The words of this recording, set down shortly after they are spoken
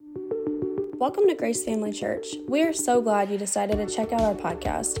Welcome to Grace Family Church. We are so glad you decided to check out our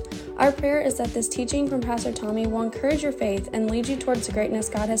podcast. Our prayer is that this teaching from Pastor Tommy will encourage your faith and lead you towards the greatness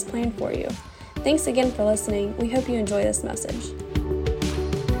God has planned for you. Thanks again for listening. We hope you enjoy this message.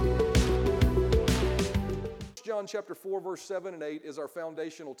 John chapter 4, verse 7 and 8 is our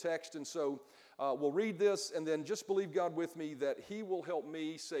foundational text, and so we'll read this and then just believe God with me that He will help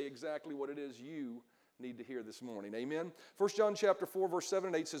me say exactly what it is you need to hear this morning. Amen. 1 John chapter 4, verse 7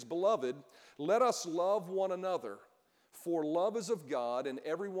 and 8 says, "Beloved, let us love one another, for love is of God, and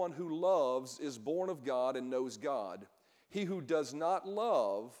everyone who loves is born of God and knows God. He who does not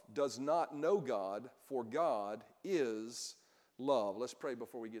love does not know God, for God is love." Let's pray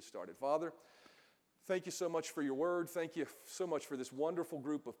before we get started. Father, thank you so much for your word. Thank you so much for this wonderful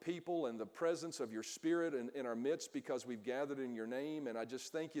group of people and the presence of your Spirit in our midst because we've gathered in your name. And I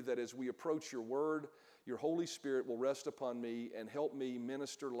just thank you that as we approach your word, your Holy Spirit will rest upon me and help me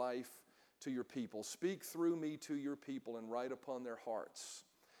minister life to your people. Speak through me to your people and write upon their hearts.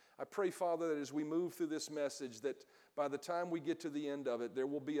 I pray, Father, that as we move through this message, that by the time we get to the end of it, there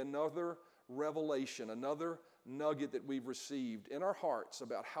will be another revelation, another nugget that we've received in our hearts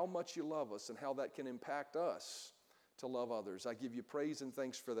about how much you love us and how that can impact us to love others. I give you praise and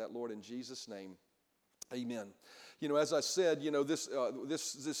thanks for that, Lord, in Jesus' name. Amen. You know, as I said,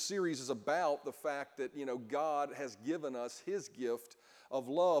 this series is about the fact that, God has given us His gift of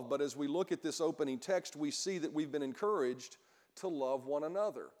love. But as we look at this opening text, we see that we've been encouraged to love one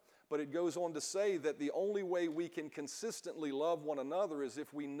another. But it goes on to say that the only way we can consistently love one another is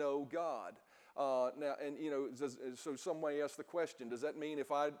if we know God. So some may ask the question, does that mean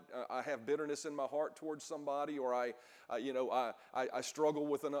if I have bitterness in my heart towards somebody, or I struggle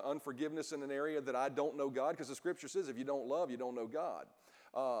with an unforgiveness in an area that I don't know God? Because the Scripture says if you don't love, you don't know God.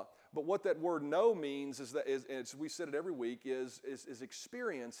 But what that word "know" means is that, as we said it every week, is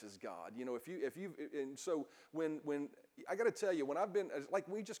experiences God. So when I got to tell you, when I've been, like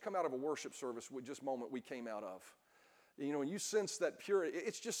we just come out of a worship service with just moment we came out of. And you sense that purity.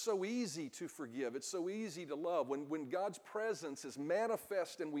 It's just so easy to forgive. It's so easy to love. When God's presence is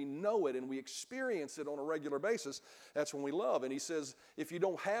manifest and we know it and we experience it on a regular basis, that's when we love. And He says, if you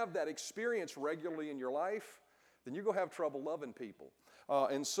don't have that experience regularly in your life, then you're going to have trouble loving people.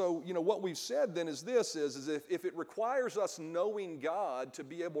 And so, what we've said then is this, is if it requires us knowing God to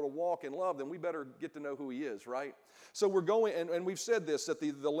be able to walk in love, then we better get to know who He is, right? So we're going, and we've said this, that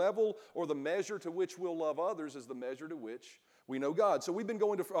the level or the measure to which we'll love others is the measure to which we know God. So we've been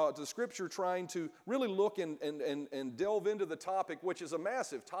going to Scripture trying to really look and delve into the topic, which is a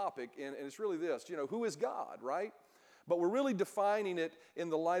massive topic, and it's really this, who is God, right? But we're really defining it in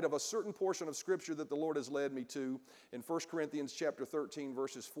the light of a certain portion of Scripture that the Lord has led me to in 1 Corinthians chapter 13,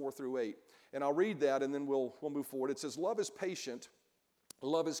 verses 4 through 8. And I'll read that and then we'll move forward. It says, "Love is patient,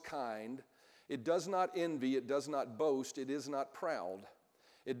 love is kind. It does not envy, it does not boast, it is not proud.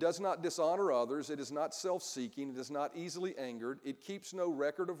 It does not dishonor others, it is not self-seeking, it is not easily angered, it keeps no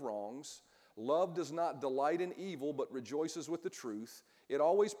record of wrongs. Love does not delight in evil, but rejoices with the truth. It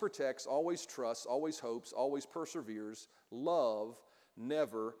always protects, always trusts, always hopes, always perseveres. Love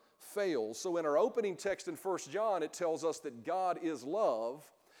never fails." So in our opening text in 1 John, it tells us that God is love.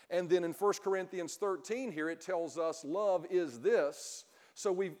 And then in 1 Corinthians 13 here, it tells us love is this.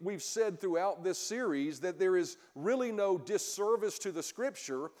 So we've said throughout this series that there is really no disservice to the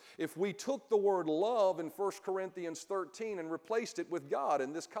Scripture if we took the word love in 1 Corinthians 13 and replaced it with God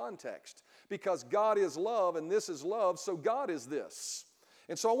in this context. Because God is love and this is love, so God is this.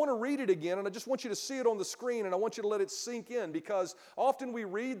 And so I want to read it again, and I just want you to see it on the screen, and I want you to let it sink in, because often we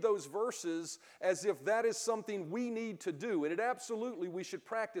read those verses as if that is something we need to do, and we should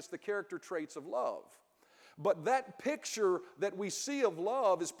practice the character traits of love. But that picture that we see of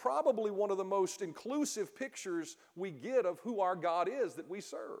love is probably one of the most inclusive pictures we get of who our God is that we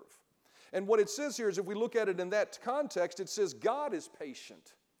serve. And what it says here is, if we look at it in that context, it says God is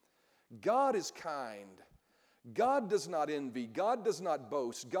patient, God is kind, God does not envy, God does not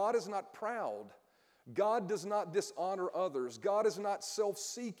boast, God is not proud, God does not dishonor others, God is not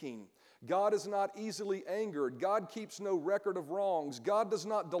self-seeking, God is not easily angered, God keeps no record of wrongs, God does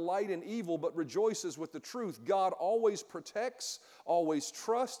not delight in evil but rejoices with the truth, God always protects, always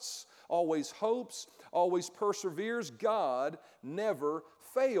trusts, always hopes, always perseveres, God never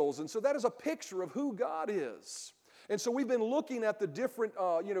fails. And so that is a picture of who God is. And so we've been looking at the different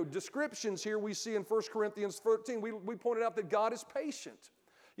descriptions here we see in 1 Corinthians 13. We pointed out that God is patient.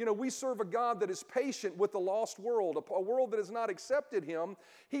 We serve a God that is patient with the lost world, a world that has not accepted Him.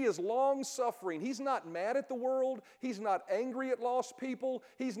 He is long-suffering. He's not mad at the world. He's not angry at lost people.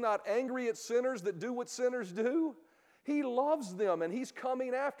 He's not angry at sinners that do what sinners do. He loves them and He's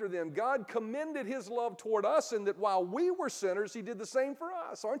coming after them. God commended His love toward us, and that while we were sinners, He did the same for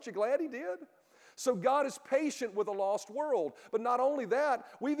us. Aren't you glad He did? So God is patient with a lost world. But not only that,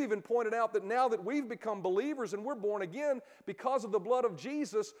 we've even pointed out that now that we've become believers and we're born again, because of the blood of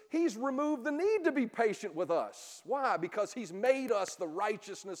Jesus, He's removed the need to be patient with us. Why? Because He's made us the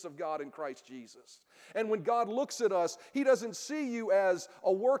righteousness of God in Christ Jesus. And when God looks at us, He doesn't see you as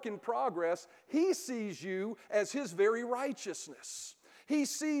a work in progress. He sees you as His very righteousness. He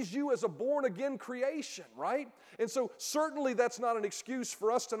sees you as a born-again creation, right? And so certainly that's not an excuse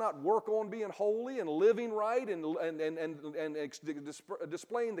for us to not work on being holy and living right and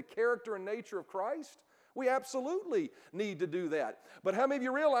displaying the character and nature of Christ. We absolutely need to do that. But how many of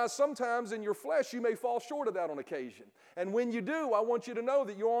you realize sometimes in your flesh you may fall short of that on occasion? And when you do, I want you to know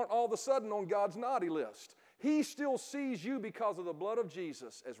that you aren't all of a sudden on God's naughty list. He still sees you because of the blood of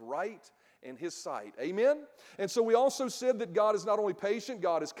Jesus as right in His sight. Amen? And so we also said that God is not only patient,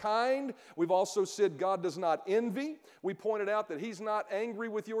 God is kind. We've also said God does not envy. We pointed out that He's not angry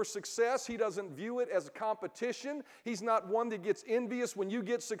with your success. He doesn't view it as a competition. He's not one that gets envious when you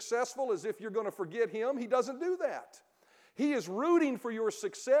get successful as if you're going to forget Him. He doesn't do that. He is rooting for your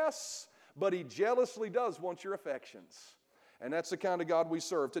success, but He jealously does want your affections. And that's the kind of God we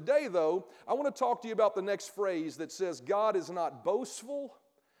serve. Today, though, I want to talk to you about the next phrase that says God is not boastful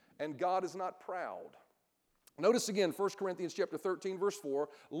and God is not proud. Notice again, 1 Corinthians chapter 13, verse 4,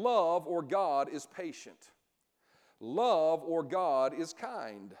 love or God is patient. Love or God is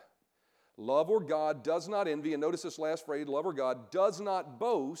kind. Love or God does not envy. And notice this last phrase, love or God does not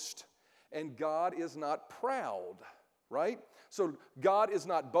boast, and God is not proud, right? So God is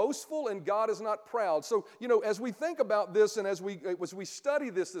not boastful and God is not proud. So, as we think about this and as we study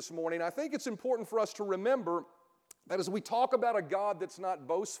this morning, I think it's important for us to remember that as we talk about a God that's not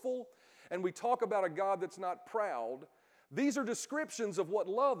boastful and we talk about a God that's not proud, these are descriptions of what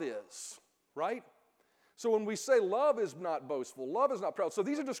love is, right? So when we say love is not boastful, love is not proud, so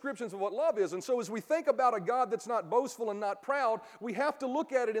these are descriptions of what love is. And so as we think about a God that's not boastful and not proud, we have to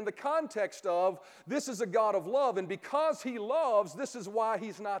look at it in the context of this is a God of love, and because He loves, this is why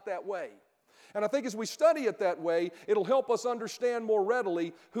He's not that way. And I think as we study it that way, it'll help us understand more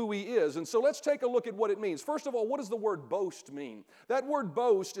readily who He is. And so let's take a look at what it means. First of all, what does the word boast mean? That word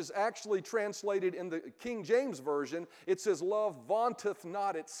boast is actually translated in the King James Version. It says, love vaunteth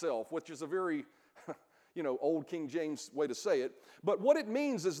not itself, which is a very, old King James way to say it. But what it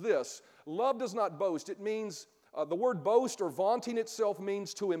means is this. Love does not boast. It means, the word boast or vaunting itself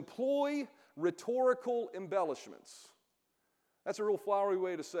means to employ rhetorical embellishments. That's a real flowery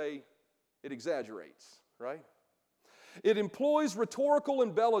way to say it exaggerates, right? It employs rhetorical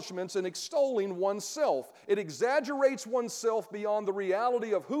embellishments in extolling oneself. It exaggerates oneself beyond the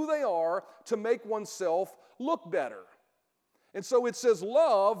reality of who they are to make oneself look better. And so it says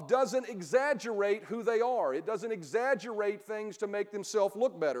love doesn't exaggerate who they are. It doesn't exaggerate things to make themselves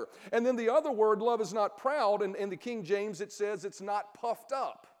look better. And then the other word, love is not proud. And in the King James it says it's not puffed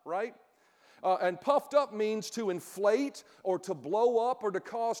up, right? And puffed up means to inflate or to blow up or to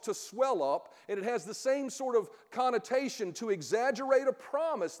cause to swell up. And it has the same sort of connotation to exaggerate a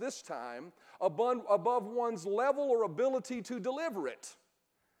promise this time above one's level or ability to deliver it.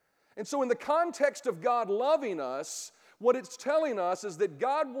 And so in the context of God loving us, what it's telling us is that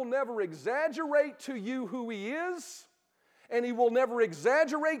God will never exaggerate to you who He is, and He will never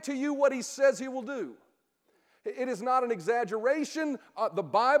exaggerate to you what He says He will do. It is not an exaggeration. The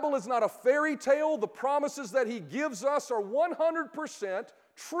Bible is not a fairy tale. The promises that He gives us are 100%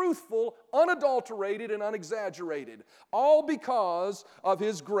 truthful, unadulterated, and unexaggerated. All because of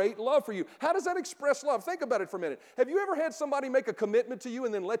His great love for you. How does that express love? Think about it for a minute. Have you ever had somebody make a commitment to you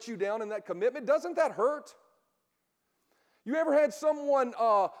and then let you down in that commitment? Doesn't that hurt? You ever had someone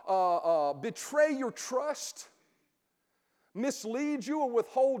betray your trust, mislead you, or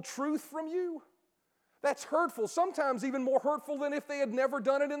withhold truth from you? That's hurtful, sometimes even more hurtful than if they had never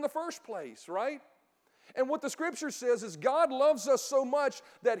done it in the first place, right? And what the Scripture says is God loves us so much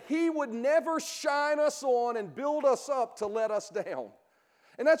that He would never shine us on and build us up to let us down.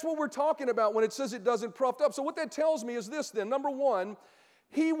 And that's what we're talking about when it says it doesn't puff up. So what that tells me is this then. Number one,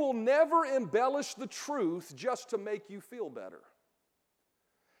 He will never embellish the truth just to make you feel better.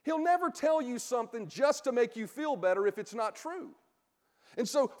 He'll never tell you something just to make you feel better if it's not true. And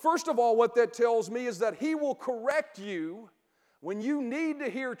so, first of all, what that tells me is that He will correct you when you need to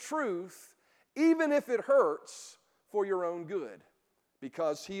hear truth, even if it hurts, for your own good,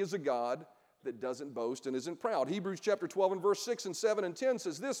 because He is a God that doesn't boast and isn't proud. Hebrews chapter 12 and verse 6 and 7 and 10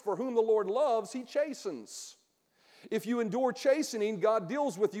 says this, for whom the Lord loves, He chastens. If you endure chastening, God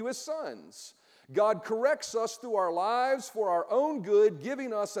deals with you as sons. God corrects us through our lives for our own good,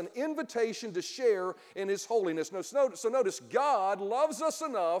 giving us an invitation to share in His holiness. So notice, God loves us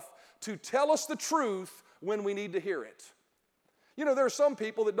enough to tell us the truth when we need to hear it. You know, there are some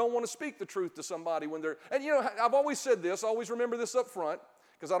people that don't want to speak the truth to somebody when they're, and you know, I've always said this, always remember this up front,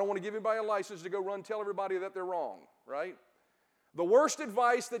 because I don't want to give anybody a license to go run tell everybody that they're wrong, right? The worst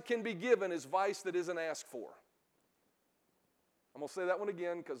advice that can be given is advice that isn't asked for. I'm going to say that one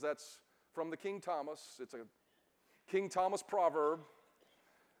again because that's from the King Thomas. It's a King Thomas proverb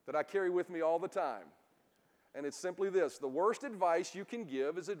that I carry with me all the time. And it's simply this: the worst advice you can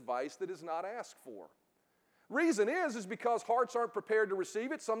give is advice that is not asked for. Reason is because hearts aren't prepared to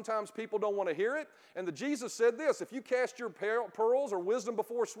receive it. Sometimes people don't want to hear it. And Jesus said this: if you cast your pearls or wisdom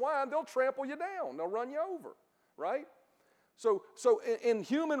before swine, they'll trample you down. They'll run you over, right? So in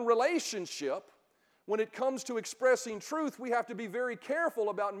human relationship, when it comes to expressing truth, we have to be very careful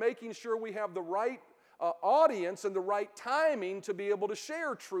about making sure we have the right audience and the right timing to be able to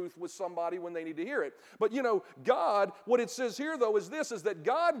share truth with somebody when they need to hear it. But you know, God, what it says here though is this, is that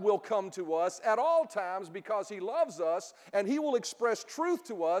God will come to us at all times because He loves us, and He will express truth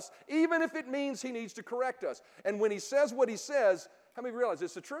to us even if it means He needs to correct us. And when He says what He says, how many realize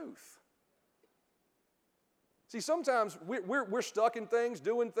it's the truth? See, sometimes we're stuck in things,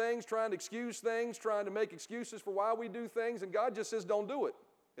 doing things, trying to excuse things, trying to make excuses for why we do things, and God just says, don't do it.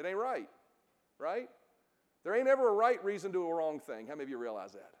 It ain't right, right? There ain't ever a right reason to do a wrong thing. How many of you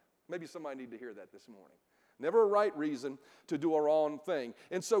realize that? Maybe somebody need to hear that this morning. Never a right reason to do a wrong thing.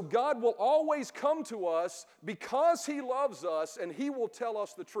 And so God will always come to us because He loves us, and He will tell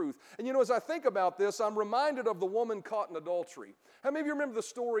us the truth. And you know, as I think about this, I'm reminded of the woman caught in adultery. How many of you remember the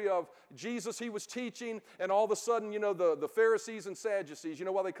story of Jesus? He was teaching, and all of a sudden, you know, the Pharisees and Sadducees, you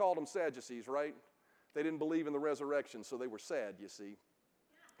know why they called them Sadducees, right? They didn't believe in the resurrection, so they were sad, you see.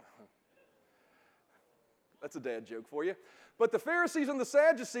 That's a dad joke for you. But the Pharisees and the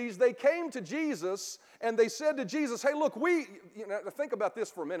Sadducees, they came to Jesus and they said to Jesus, hey, look, think about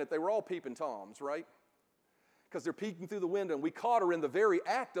this for a minute. They were all peeping Toms, right? Because they're peeking through the window, and we caught her in the very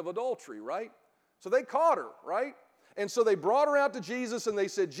act of adultery, right? So they caught her, right? And so they brought her out to Jesus and they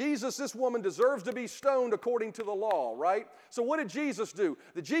said, Jesus, this woman deserves to be stoned according to the law, right? So what did Jesus do?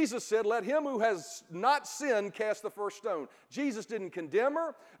 Jesus said, let him who has not sinned cast the first stone. Jesus didn't condemn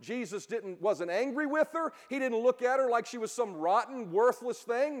her. Jesus wasn't angry with her. He didn't look at her like she was some rotten, worthless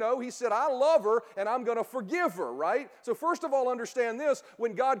thing. No, He said, I love her and I'm going to forgive her, right? So first of all, understand this.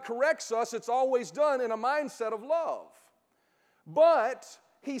 When God corrects us, it's always done in a mindset of love. But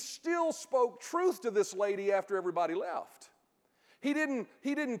He still spoke truth to this lady after everybody left. He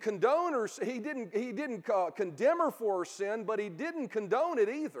didn't condone her. He didn't condemn her for her sin, but He didn't condone it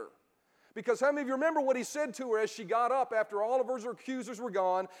either. Because how many of you remember what He said to her as she got up after all of her accusers were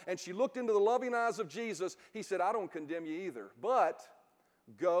gone and she looked into the loving eyes of Jesus? He said, I don't condemn you either, but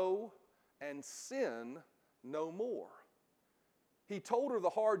go and sin no more. He told her the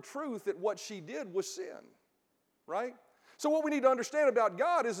hard truth that what she did was sin, right? So what we need to understand about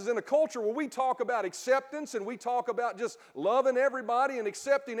God is in a culture where we talk about acceptance and we talk about just loving everybody and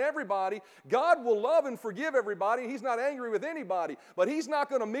accepting everybody, God will love and forgive everybody. He's not angry with anybody, but He's not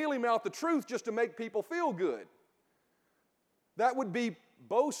going to mealy mouth the truth just to make people feel good. That would be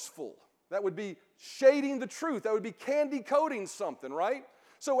boastful. That would be shading the truth. That would be candy coating something, right?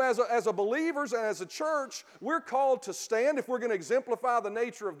 So as a believers and as a church, we're called to stand. If we're going to exemplify the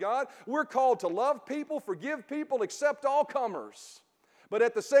nature of God, we're called to love people, forgive people, accept all comers. But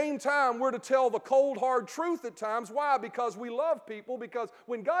at the same time, we're to tell the cold, hard truth at times. Why? Because we love people. Because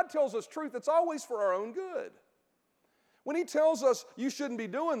when God tells us truth, it's always for our own good. When He tells us you shouldn't be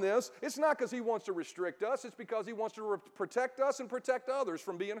doing this, it's not because He wants to restrict us. It's because He wants to protect us and protect others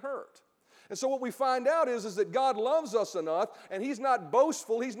from being hurt. And so what we find out is that God loves us enough, and He's not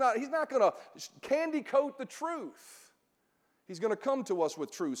boastful. He's not going to candy coat the truth. He's going to come to us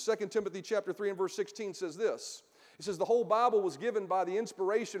with truth. 2 Timothy chapter 3 and verse 16 says this. It says, the whole Bible was given by the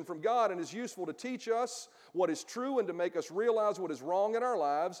inspiration from God and is useful to teach us what is true and to make us realize what is wrong in our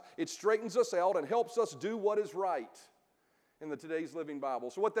lives. It straightens us out and helps us do what is right in the Today's Living Bible.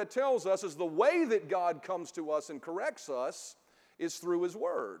 So what that tells us is the way that God comes to us and corrects us is through His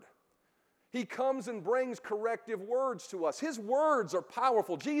Word. He comes and brings corrective words to us. His words are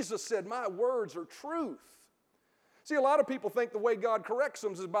powerful. Jesus said, my words are truth. See, a lot of people think the way God corrects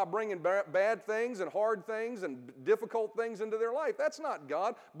them is by bringing bad things and hard things and difficult things into their life. That's not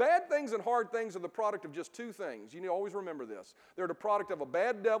God. Bad things and hard things are the product of just two things. You need to always remember this. They're the product of a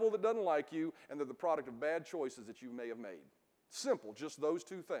bad devil that doesn't like you, and they're the product of bad choices that you may have made. Simple, just those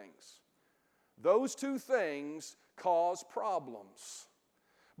two things. Those two things cause problems.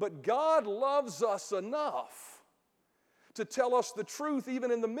 But God loves us enough to tell us the truth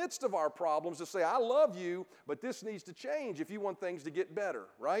even in the midst of our problems, to say, I love you, but this needs to change if you want things to get better,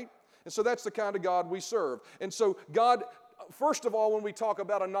 right? And so that's the kind of God we serve. And so God, first of all, when we talk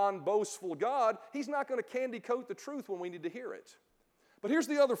about a non-boastful God, He's not going to candy coat the truth when we need to hear it. But here's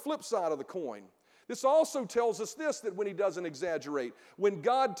the other flip side of the coin. This also tells us this, that when He doesn't exaggerate, when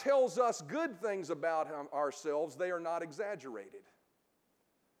God tells us good things about ourselves, they are not exaggerated.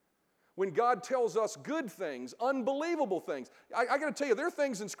 When God tells us good things, unbelievable things. I got to tell you, there are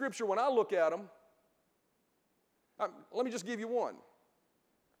things in Scripture when I look at them. Let me just give you one.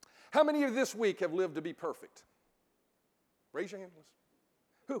 How many of this week have lived to be perfect? Raise your hand.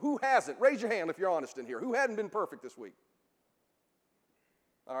 Who hasn't? Raise your hand if you're honest in here. Who hadn't been perfect this week?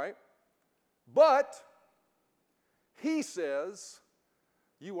 All right. But He says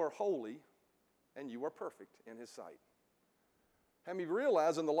you are holy and you are perfect in His sight. How many of you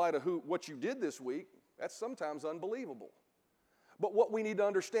realize in the light of what you did this week, that's sometimes unbelievable. But what we need to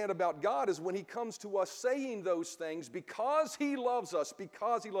understand about God is when He comes to us saying those things, because He loves us,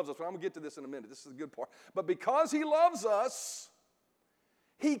 well, I'm going to get to this in a minute, this is the good part, but because He loves us,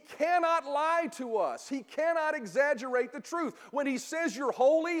 He cannot lie to us. He cannot exaggerate the truth. When He says you're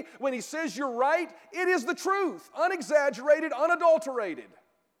holy, when He says you're right, it is the truth, unexaggerated, unadulterated.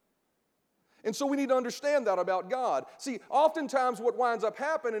 And so we need to understand that about God. See, oftentimes what winds up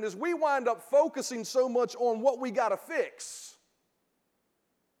happening is we wind up focusing so much on what we got to fix.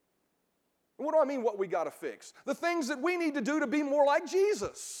 And what do I mean what we got to fix? The things that we need to do to be more like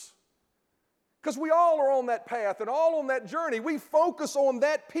Jesus. Because we all are on that path and all on that journey. We focus on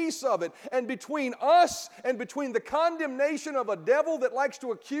that piece of it. And between us and between the condemnation of a devil that likes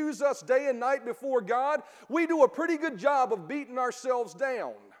to accuse us day and night before God, we do a pretty good job of beating ourselves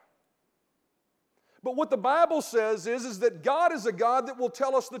down. But what the Bible says is that God is a God that will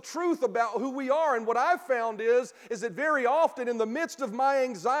tell us the truth about who we are. And what I've found is that very often in the midst of my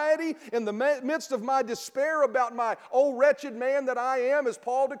anxiety, in the midst of my despair about my old wretched man that I am, as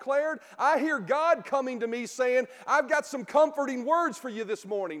Paul declared, I hear God coming to me saying, I've got some comforting words for you this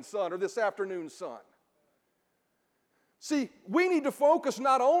morning, son, or this afternoon, son. See, we need to focus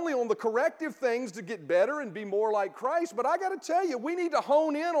not only on the corrective things to get better and be more like Christ, but I got to tell you, we need to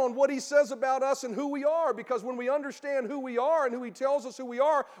hone in on what He says about us and who we are, because when we understand who we are and who He tells us who we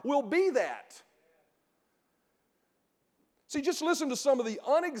are, we'll be that. See, just listen to some of the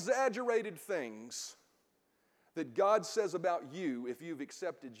unexaggerated things that God says about you if you've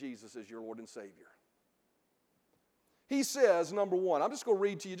accepted Jesus as your Lord and Savior. He says, number one, I'm just going to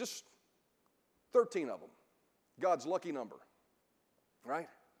read to you just 13 of them. God's lucky number, right?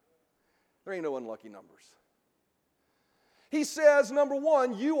 There ain't no unlucky numbers. He says, number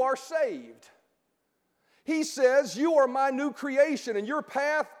one, you are saved. He says, you are my new creation and your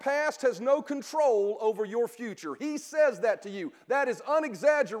past has no control over your future. He says that to you. That is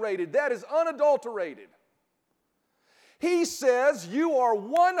unexaggerated. That is unadulterated. He says, you are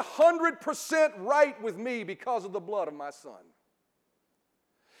 100% right with me because of the blood of my Son.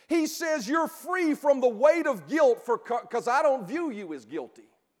 He says you're free from the weight of guilt because I don't view you as guilty.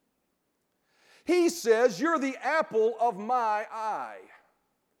 He says you're the apple of my eye.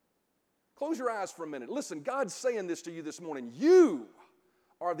 Close your eyes for a minute. Listen, God's saying this to you this morning. You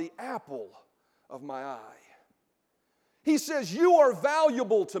are the apple of my eye. He says you are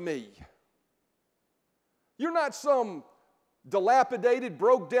valuable to me. You're not some dilapidated,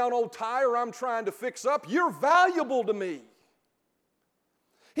 broke down old tire I'm trying to fix up. You're valuable to me.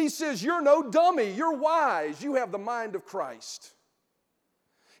 He says, you're no dummy, you're wise, you have the mind of Christ.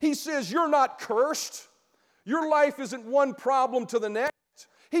 He says, you're not cursed, your life isn't one problem to the next.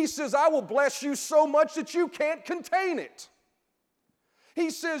 He says, I will bless you so much that you can't contain it. He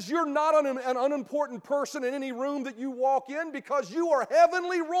says, you're not an unimportant person in any room that you walk in because you are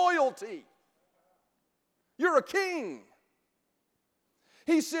heavenly royalty. You're a king.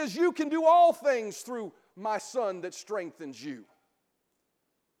 He says, you can do all things through my Son that strengthens you.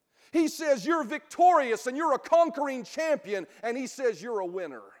 He says you're victorious and you're a conquering champion, and He says you're a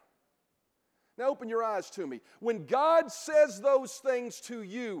winner. Now open your eyes to me. When God says those things to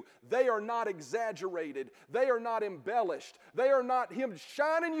you, they are not exaggerated. They are not embellished. They are not Him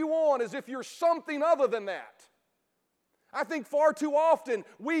shining you on as if you're something other than that. I think far too often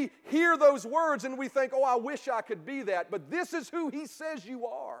we hear those words and we think, oh, I wish I could be that. But this is who He says you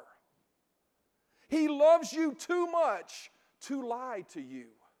are. He loves you too much to lie to you.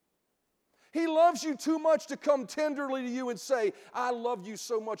 He loves you too much to come tenderly to you and say, I love you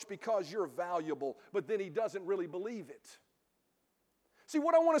so much because you're valuable, but then He doesn't really believe it. See,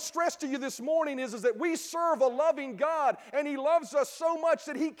 what I want to stress to you this morning is that we serve a loving God, and He loves us so much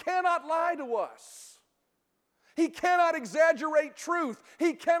that He cannot lie to us. He cannot exaggerate truth.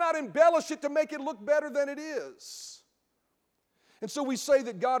 He cannot embellish it to make it look better than it is. And so we say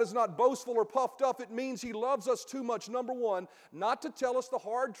that God is not boastful or puffed up. It means He loves us too much, number one, not to tell us the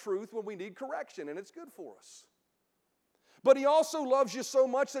hard truth when we need correction, and it's good for us. But He also loves you so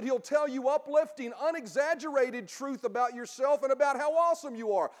much that He'll tell you uplifting, unexaggerated truth about yourself and about how awesome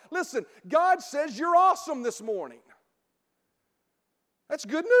you are. Listen, God says you're awesome this morning. That's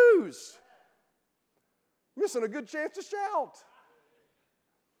good news. Missing a good chance to shout.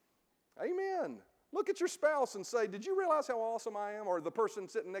 Amen. Look at your spouse and say, did you realize how awesome I am? Or the person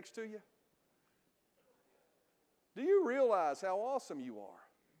sitting next to you. Do you realize how awesome you are?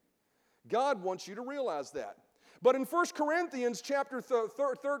 God wants you to realize that. But in 1 Corinthians chapter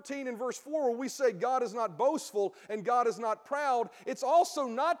 13 and verse 4, where we say God is not boastful and God is not proud, it's also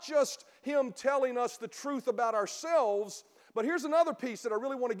not just Him telling us the truth about ourselves, but here's another piece that I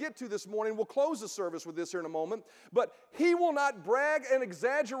really want to get to this morning. We'll close the service with this here in a moment. But He will not brag and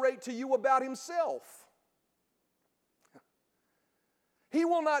exaggerate to you about Himself. He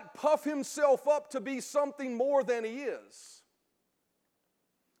will not puff Himself up to be something more than He is.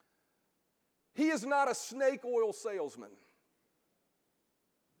 He is not a snake oil salesman.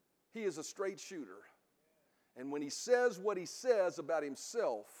 He is a straight shooter. And when He says what He says about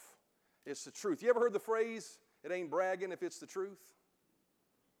Himself, it's the truth. You ever heard the phrase, it ain't bragging if it's the truth?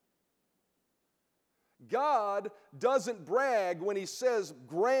 God doesn't brag when He says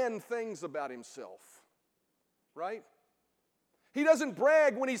grand things about Himself, right? He doesn't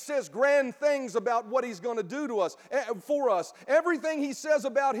brag when He says grand things about what He's going to do to us, for us. Everything He says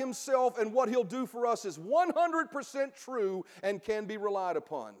about Himself and what He'll do for us is 100% true and can be relied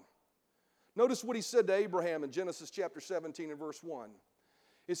upon. Notice what He said to Abraham in Genesis chapter 17 and verse 1.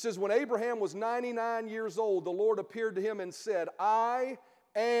 It says, when Abraham was 99 years old, the Lord appeared to him and said, I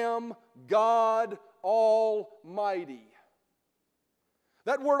am God Almighty.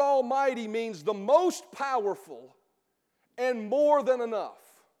 That word Almighty means the most powerful and more than enough.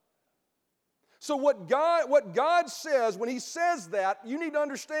 So what God says, when He says that, you need to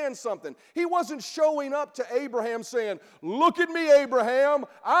understand something. He wasn't showing up to Abraham saying, look at me, Abraham,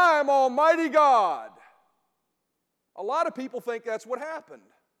 I'm Almighty God. A lot of people think that's what happened.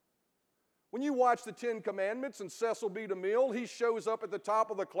 When you watch the Ten Commandments and Cecil B. DeMille, he shows up at the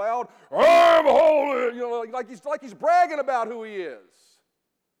top of the cloud, I'm holy, like he's bragging about who he is.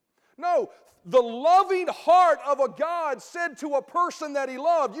 No, the loving heart of a God said to a person that He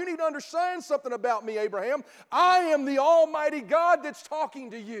loved, you need to understand something about me, Abraham. I am the Almighty God that's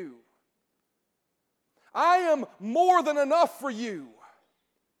talking to you. I am more than enough for you.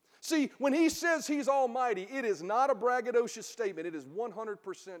 See, when He says He's Almighty, it is not a braggadocious statement. It is 100%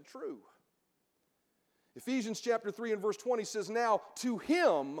 true. Ephesians chapter 3 and verse 20 says, now to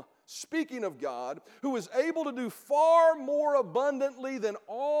Him, speaking of God, who is able to do far more abundantly than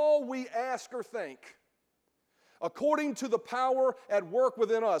all we ask or think, according to the power at work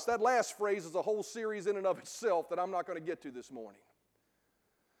within us. That last phrase is a whole series in and of itself that I'm not going to get to this morning.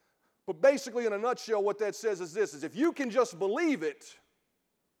 But basically, in a nutshell, what that says is this, is if you can just believe it,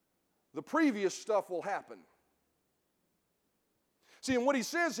 the previous stuff will happen. See, and what he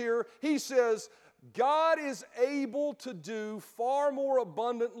says here, he says, God is able to do far more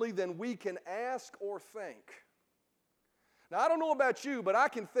abundantly than we can ask or think. Now, I don't know about you, but I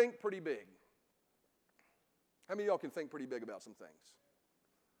can think pretty big. How many of y'all can think pretty big about some things?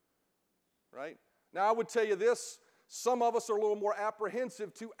 Right? Now, I would tell you this, some of us are a little more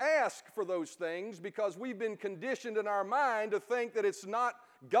apprehensive to ask for those things because we've been conditioned in our mind to think that it's not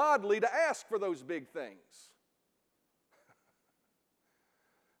godly to ask for those big things.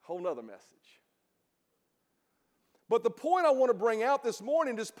 Whole nother message. But the point I want to bring out this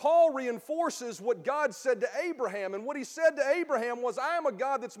morning is Paul reinforces what God said to Abraham. And what he said to Abraham was, I am a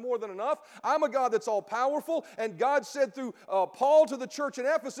God that's more than enough. I'm a God that's all powerful. And God said through Paul to the church in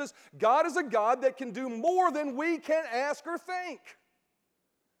Ephesus, God is a God that can do more than we can ask or think.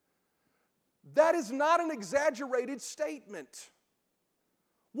 That is not an exaggerated statement.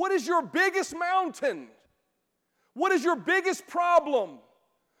 What is your biggest mountain? What is your biggest problem?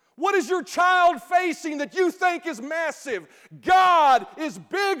 What is your child facing that you think is massive? God is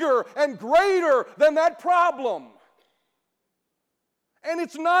bigger and greater than that problem. And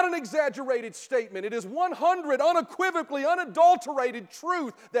it's not an exaggerated statement. It is 100 unequivocally, unadulterated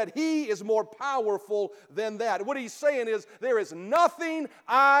truth that He is more powerful than that. What he's saying is, there is nothing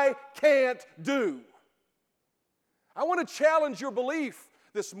I can't do. I want to challenge your belief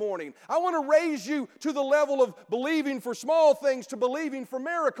this morning. I want to raise you to the level of believing for small things to believing for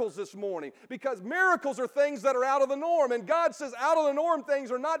miracles this morning, because miracles are things that are out of the norm, and God says out of the norm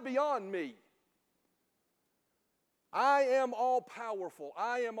things are not beyond me. I am all powerful.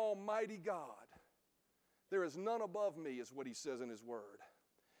 I am Almighty God. There is none above me, is what He says in His Word.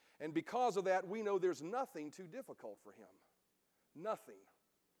 And because of that, we know there's nothing too difficult for Him. Nothing.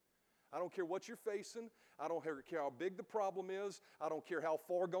 I don't care what you're facing. I don't care how big the problem is. I don't care how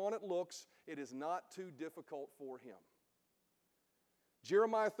far gone it looks. It is not too difficult for Him.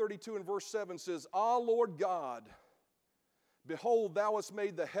 Jeremiah 32 and verse 7 says, Ah, Lord God, behold, Thou hast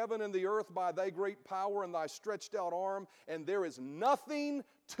made the heaven and the earth by Thy great power and Thy stretched out arm, and there is nothing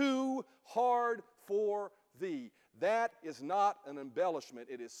too hard for Thee. That is not an embellishment.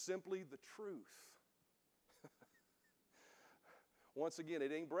 It is simply the truth. Once again,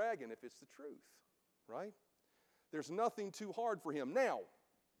 it ain't bragging if it's the truth, right? There's nothing too hard for Him. Now,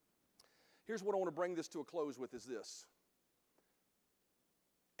 here's what I want to bring this to a close with is this.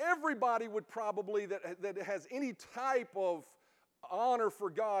 Everybody would probably, that has any type of honor for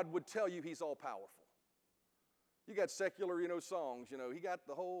God, would tell you He's all powerful. You got secular, songs, He got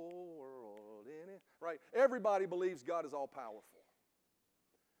the whole world in it, right? Everybody believes God is all powerful.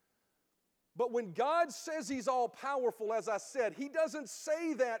 But when God says He's all powerful, as I said, He doesn't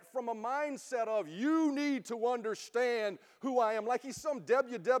say that from a mindset of, you need to understand who I am, like He's some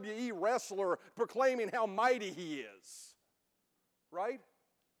WWE wrestler proclaiming how mighty He is, right?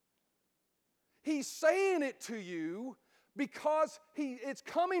 He's saying it to you because it's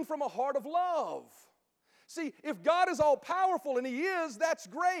coming from a heart of love. See, if God is all powerful, and He is, that's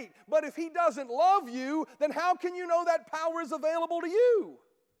great. But if He doesn't love you, then how can you know that power is available to you?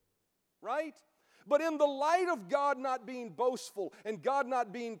 Right? But in the light of God not being boastful and God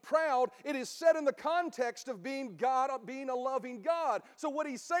not being proud, it is said in the context of being God, being a loving God. So what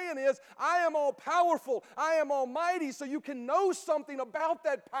He's saying is, I am all powerful, I am almighty, so you can know something about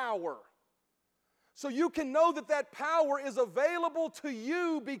that power. So you can know that that power is available to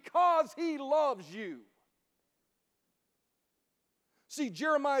you because He loves you. See,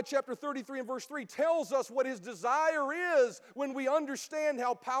 Jeremiah chapter 33 and verse 3 tells us what His desire is when we understand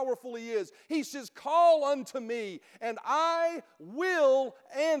how powerful He is. He says, call unto me, and I will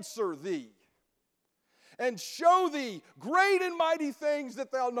answer thee, and show thee great and mighty things that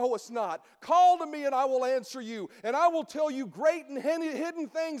thou knowest not. Call to me, and I will answer you, and I will tell you great and hidden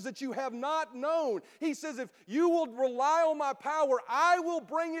things that you have not known. He says, if you will rely on my power, I will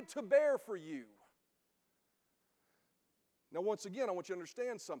bring it to bear for you. Now, once again, I want you to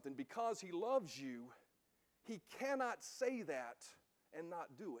understand something. Because He loves you, He cannot say that and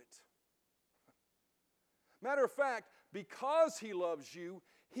not do it. Matter of fact, because He loves you,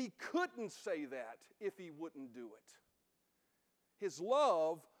 He couldn't say that if He wouldn't do it. His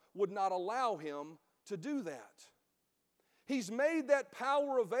love would not allow Him to do that. He's made that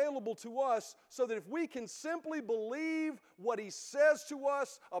power available to us so that if we can simply believe what He says to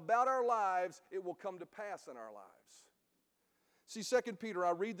us about our lives, it will come to pass in our lives. See, 2 Peter, I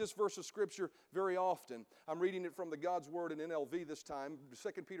read this verse of Scripture very often. I'm reading it from the God's Word in NLV this time.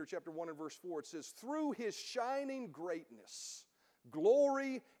 2 Peter chapter 1 and verse 4, it says, through His shining greatness,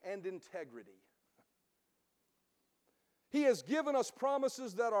 glory, and integrity, He has given us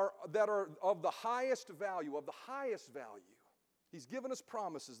promises that are of the highest value, He's given us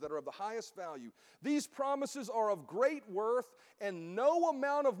promises that are of the highest value. These promises are of great worth, and no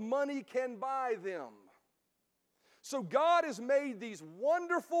amount of money can buy them. So God has made these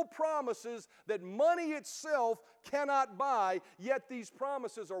wonderful promises that money itself cannot buy, yet these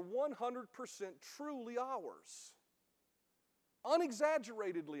promises are 100% truly ours.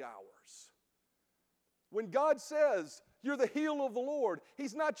 Unexaggeratedly ours. When God says, you're the heel of the Lord,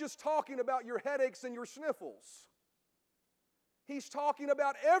 He's not just talking about your headaches and your sniffles. He's talking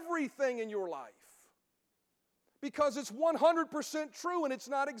about everything in your life. Because it's 100% true and it's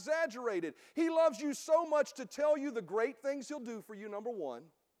not exaggerated. He loves you so much to tell you the great things He'll do for you, number one.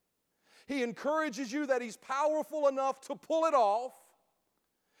 He encourages you that He's powerful enough to pull it off.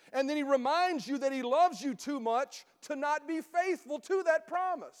 And then He reminds you that He loves you too much to not be faithful to that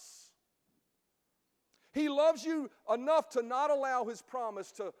promise. He loves you enough to not allow His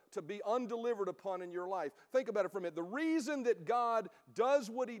promise to be undelivered upon in your life. Think about it for a minute. The reason that God does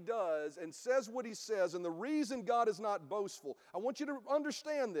what He does and says what He says, and the reason God is not boastful, I want you to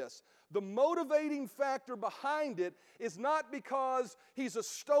understand this. The motivating factor behind it is not because He's a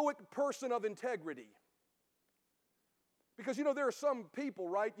stoic person of integrity. Because, there are some people,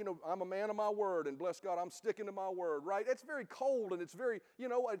 right? I'm a man of my word, and bless God, I'm sticking to my word, right? It's very cold, and it's very,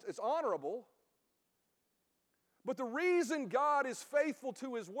 it's honorable. But the reason God is faithful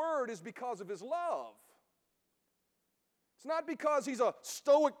to His Word is because of His love. It's not because He's a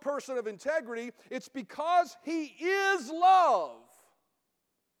stoic person of integrity. It's because He is love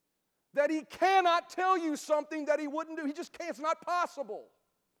that He cannot tell you something that He wouldn't do. He just can't. It's not possible.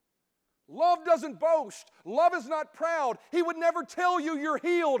 Love doesn't boast. Love is not proud. He would never tell you you're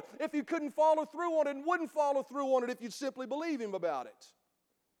healed if you couldn't follow through on it, and wouldn't follow through on it if you'd simply believe Him about it.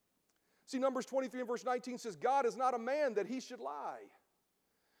 See, Numbers 23 and verse 19 says, God is not a man that He should lie,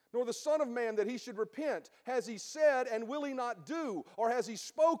 nor the Son of Man that He should repent. Has He said, and will He not do? Or has He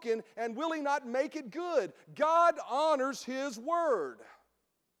spoken, and will He not make it good? God honors His word.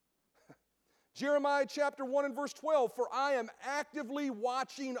 Jeremiah chapter 1 and verse 12, for I am actively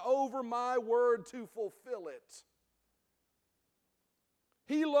watching over my word to fulfill it.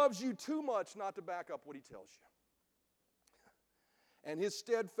 He loves you too much not to back up what He tells you. And His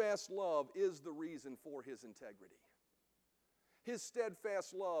steadfast love is the reason for His integrity. His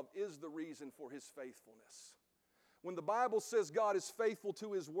steadfast love is the reason for His faithfulness. When the Bible says God is faithful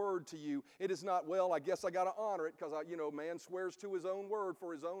to His word to you, it is not, well, I guess I got to honor it because, man swears to his own word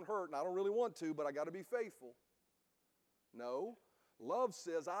for his own hurt, and I don't really want to, but I got to be faithful. No. Love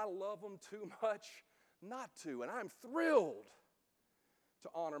says, I love Him too much not to, and I'm thrilled to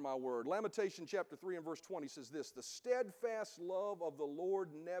honor my word. Lamentation chapter 3 and verse 20 says this, the steadfast love of the Lord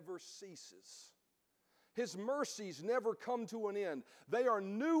never ceases. His mercies never come to an end. They are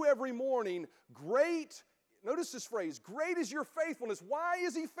new every morning. Great, notice this phrase, great is your faithfulness. Why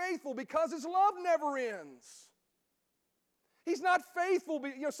is He faithful? Because His love never ends. He's not faithful.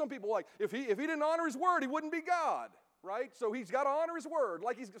 Some people like, if he didn't honor His word, He wouldn't be God, right? So He's got to honor His word,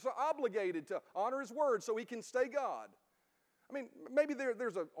 like He's obligated to honor His word so He can stay God. I mean, maybe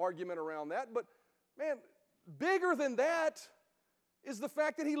there's an argument around that, but man, bigger than that is the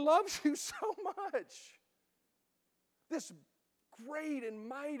fact that He loves you so much. This great and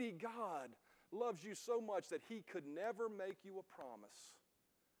mighty God loves you so much that He could never make you a promise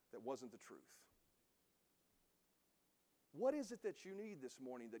that wasn't the truth. What is it that you need this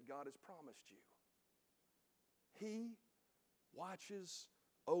morning that God has promised you? He watches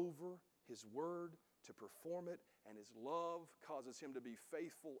over His word to perform it, and His love causes Him to be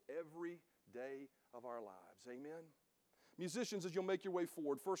faithful every day of our lives. Amen? Musicians, as you'll make your way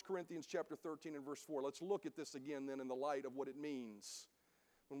forward, 1 Corinthians chapter 13 and verse 4, let's look at this again then in the light of what it means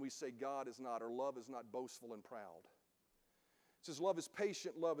when we say God is not, or love is not boastful and proud. It says love is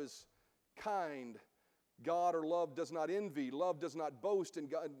patient, love is kind. God or love does not envy, love does not boast,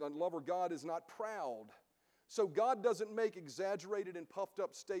 and love or God is not proud. So God doesn't make exaggerated and puffed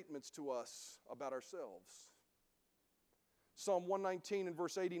up statements to us about ourselves. Psalm 119 and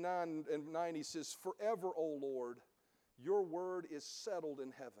verse 89 and 90 says, forever, O Lord, Your word is settled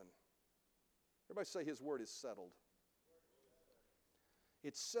in heaven. Everybody say His word is settled.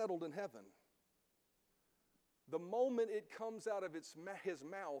 It's settled in heaven. The moment it comes out of His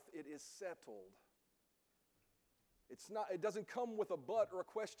mouth, it is settled. It doesn't come with a but or a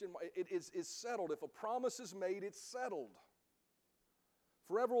question. It is settled. If a promise is made, it's settled.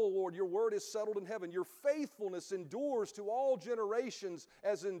 Forever, O Lord, Your word is settled in heaven. Your faithfulness endures to all generations,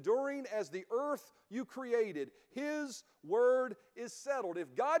 as enduring as the earth You created. His word is settled.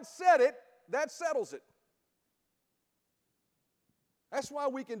 If God said it, that settles it. That's why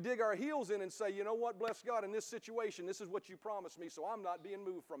we can dig our heels in and say, you know what, bless God, in this situation, this is what You promised me, so I'm not being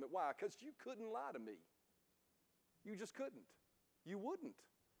moved from it. Why? Because You couldn't lie to me. You just couldn't. You wouldn't.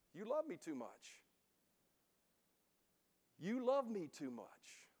 You love me too much. You love me too much.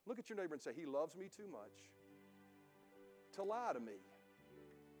 Look at your neighbor and say, He loves me too much to lie to me.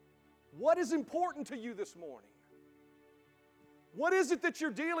 What is important to you this morning? What is it that you're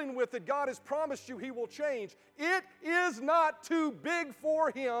dealing with that God has promised you He will change? It is not too big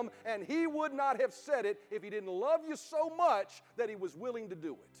for Him, and He would not have said it if He didn't love you so much that He was willing to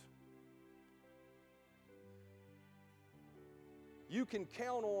do it. You can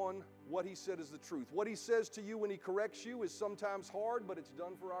count on what He said is the truth. What He says to you when He corrects you is sometimes hard, but it's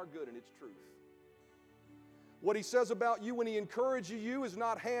done for our good, and it's truth. What He says about you when He encourages you is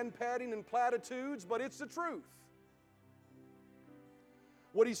not hand-patting and platitudes, but it's the truth.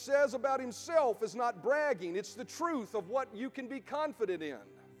 What He says about Himself is not bragging, it's the truth of what you can be confident in.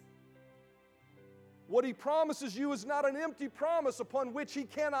 What He promises you is not an empty promise upon which He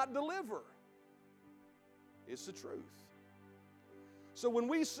cannot deliver. It's the truth. So when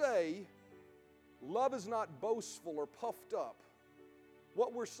we say love is not boastful or puffed up,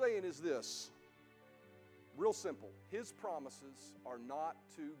 what we're saying is this. Real simple. His promises are not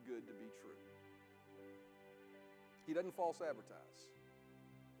too good to be true. He doesn't false advertise.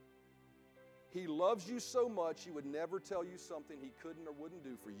 He loves you so much, He would never tell you something He couldn't or wouldn't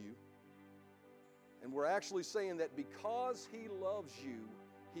do for you. And we're actually saying that because He loves you,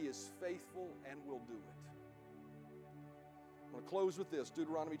 He is faithful and will do it. I'm going to close with this,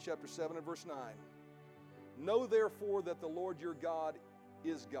 Deuteronomy chapter 7 and verse 9. Know therefore that the Lord your God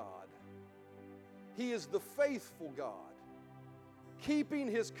is God. He is the faithful God, keeping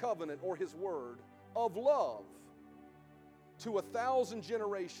His covenant or His word of love to 1,000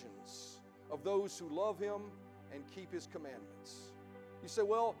 generations of those who love Him and keep His commandments. You say,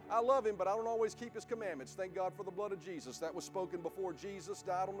 well, I love Him, but I don't always keep His commandments. Thank God for the blood of Jesus. That was spoken before Jesus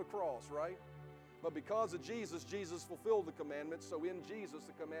died on the cross, right? But because of Jesus, Jesus fulfilled the commandments, so in Jesus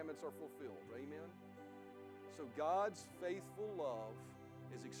the commandments are fulfilled. Amen? So God's faithful love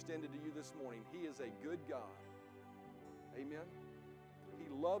is extended to you this morning. He is a good God. Amen? He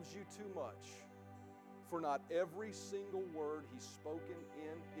loves you too much for not every single word He's spoken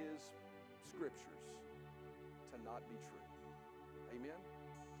in His Scriptures to not be true. Amen?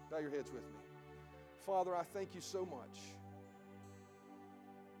 Bow your heads with me. Father, I thank you so much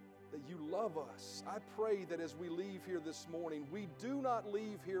that you love us. I pray that as we leave here this morning, we do not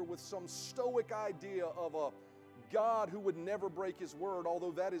leave here with some stoic idea of a God who would never break His word,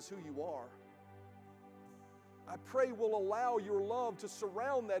 although that is who you are. I pray we'll allow your love to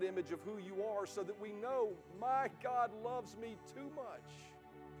surround that image of who you are so that we know my God loves me too much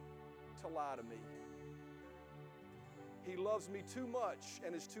to lie to me. He loves me too much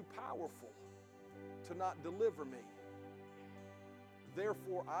and is too powerful to not deliver me.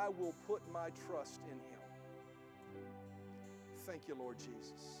 Therefore, I will put my trust in Him. Thank you, Lord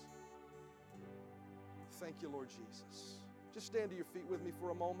Jesus. Thank you, Lord Jesus. Just stand to your feet with me for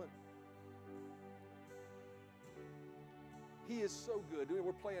a moment. He is so good.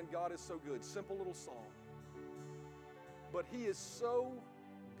 We're playing God is so good. Simple little song. But He is so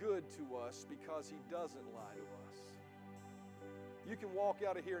good to us because He doesn't lie to us. You can walk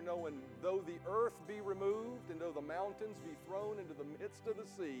out of here knowing though the earth be removed and though the mountains be thrown into the midst of the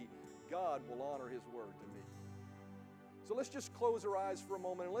sea, God will honor His word to me. So let's just close our eyes for a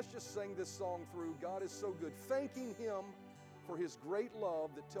moment and let's just sing this song through. God is so good. Thanking Him for His great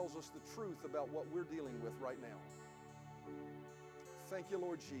love that tells us the truth about what we're dealing with right now. Thank you,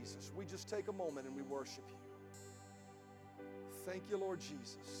 Lord Jesus. We just take a moment and we worship you. Thank you, Lord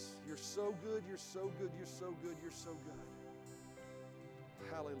Jesus. You're so good, you're so good, you're so good, you're so good.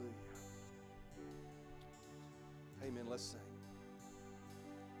 Hallelujah. Amen. Let's sing.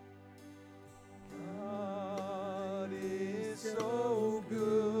 God is so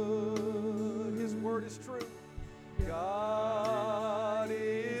good. His word is true. God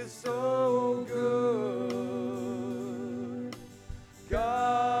is so good.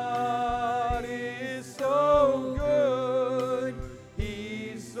 God is so good.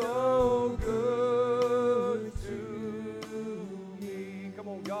 He's so good to me. Come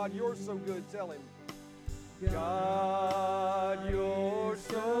on, God, you're so good. Tell Him. God, you're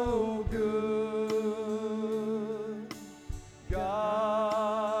so good.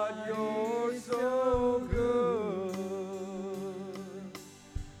 God, you're so good.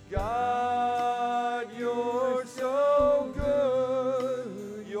 God, you're so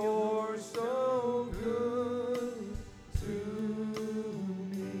good. You're so good to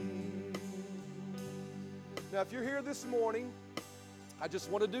me. Now, if you're here this morning, I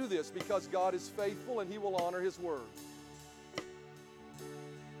just want to do this because God is faithful and He will honor His word.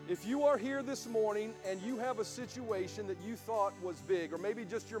 If you are here this morning and you have a situation that you thought was big, or maybe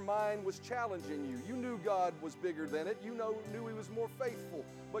just your mind was challenging you, you knew God was bigger than it, you knew He was more faithful,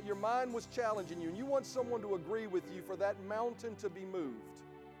 but your mind was challenging you, and you want someone to agree with you for that mountain to be moved,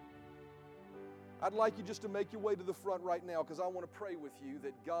 I'd like you just to make your way to the front right now because I want to pray with you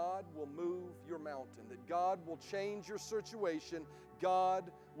that God will move your mountain, that God will change your situation,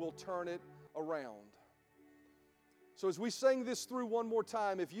 God will turn it around. So as we sing this through one more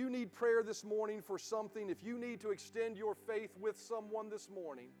time, if you need prayer this morning for something, if you need to extend your faith with someone this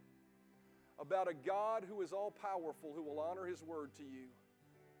morning about a God who is all-powerful, who will honor His word to you,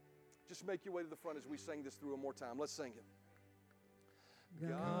 just make your way to the front as we sing this through one more time. Let's sing it.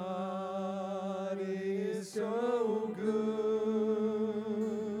 God is so good.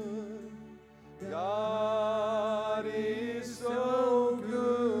 God is so good.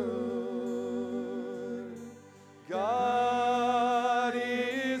 God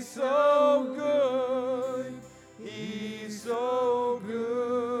is so good. He's so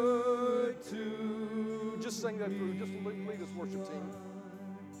good to. Just sing that through. Just lead us, worship team.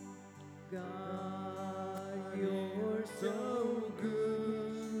 God, you're so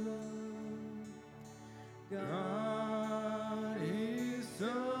good. God is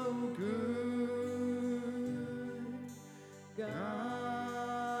so good.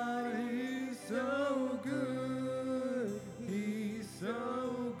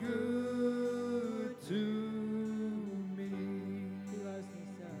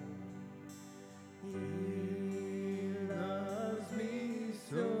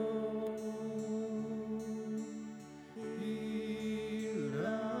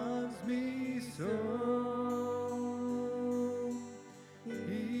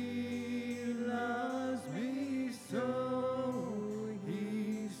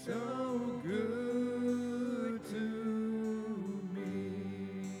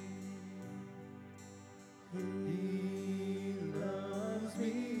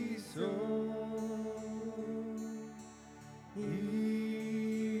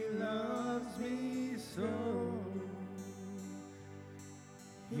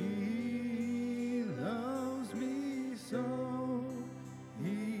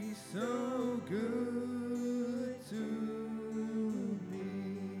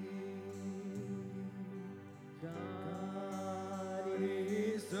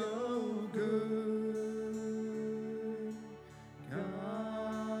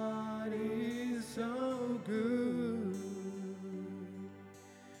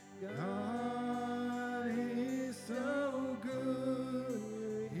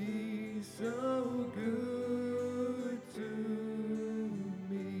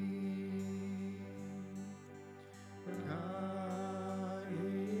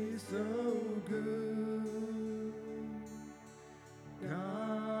 good.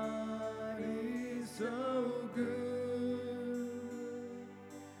 God is so good.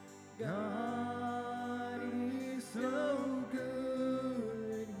 God is so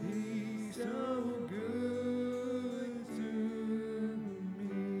good. He's so good to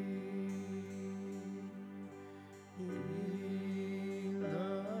me. He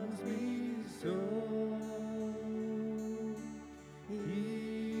loves me so.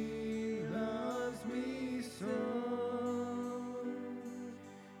 He loves me so.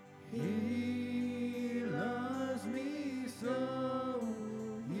 He loves me so.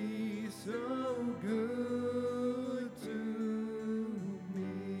 He's so good to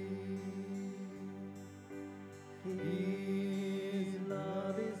me. His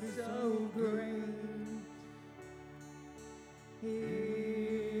love is so great.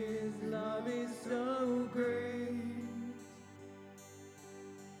 His love is so great.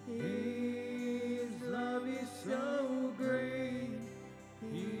 His love is so great.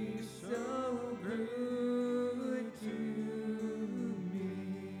 He's so good to me.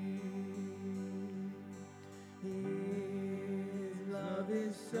 His love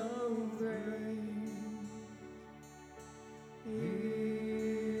is so great.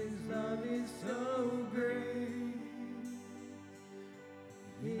 His love is so great.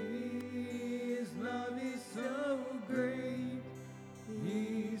 His love is so great.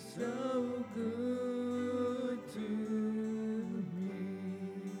 He's so good to me.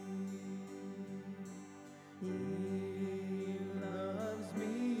 He loves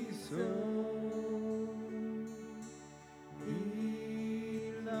me so.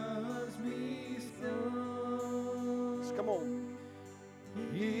 He loves me so. Come on.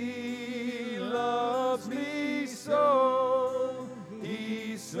 He loves me so.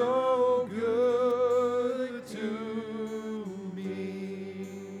 He's so good to me.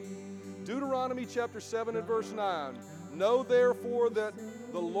 Deuteronomy chapter 7 and verse 9. Know therefore that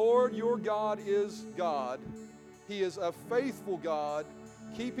the Lord your God is God. He is a faithful God,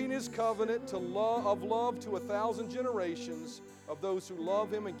 keeping His covenant of love to 1,000 generations of those who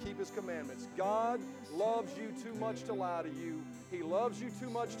love Him and keep His commandments. God loves you too much to lie to you. He loves you too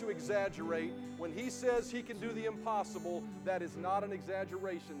much to exaggerate. When He says He can do the impossible, that is not an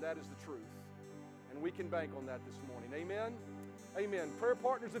exaggeration, that is the truth. And we can bank on that this morning. Amen? Amen. Prayer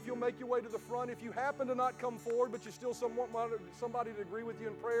partners, if you'll make your way to the front, if you happen to not come forward, but you still want somebody to agree with you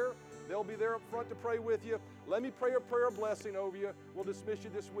in prayer, they'll be there up front to pray with you. Let me pray a prayer blessing over you. We'll dismiss you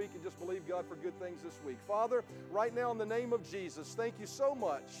this week and just believe God for good things this week. Father, right now in the name of Jesus, thank you so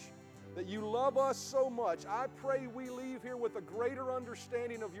much that you love us so much. I pray we leave here with a greater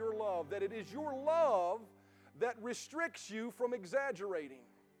understanding of your love, that it is your love that restricts you from exaggerating.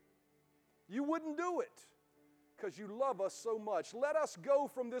 You wouldn't do it because you love us so much. Let us go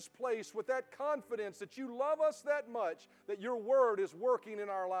from this place with that confidence that you love us that much, that your word is working in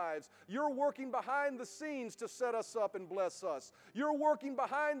our lives. You're working behind the scenes to set us up and bless us. You're working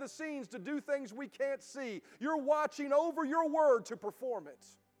behind the scenes to do things we can't see. You're watching over your word to perform it.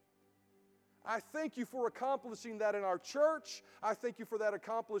 I thank you for accomplishing that in our church. I thank you for that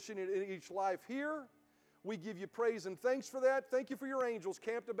accomplishing it in each life here. We give you praise and thanks for that. Thank you for your angels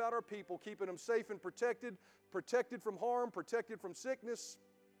camped about our people, keeping them safe and protected from harm, protected from sickness.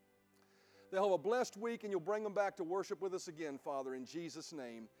 They'll have a blessed week, and you'll bring them back to worship with us again, Father, in Jesus'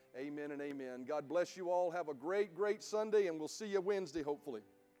 name. Amen and amen. God bless you all. Have a great, great Sunday, and we'll see you Wednesday, hopefully.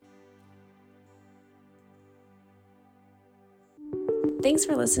 Thanks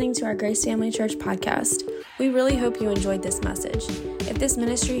for listening to our Grace Family Church podcast. We really hope you enjoyed this message. If this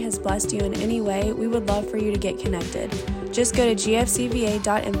ministry has blessed you in any way, we would love for you to get connected. Just go to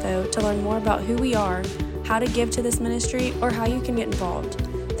gfcva.info to learn more about who we are, how to give to this ministry, or how you can get involved.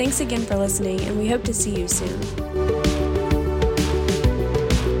 Thanks again for listening, and we hope to see you soon.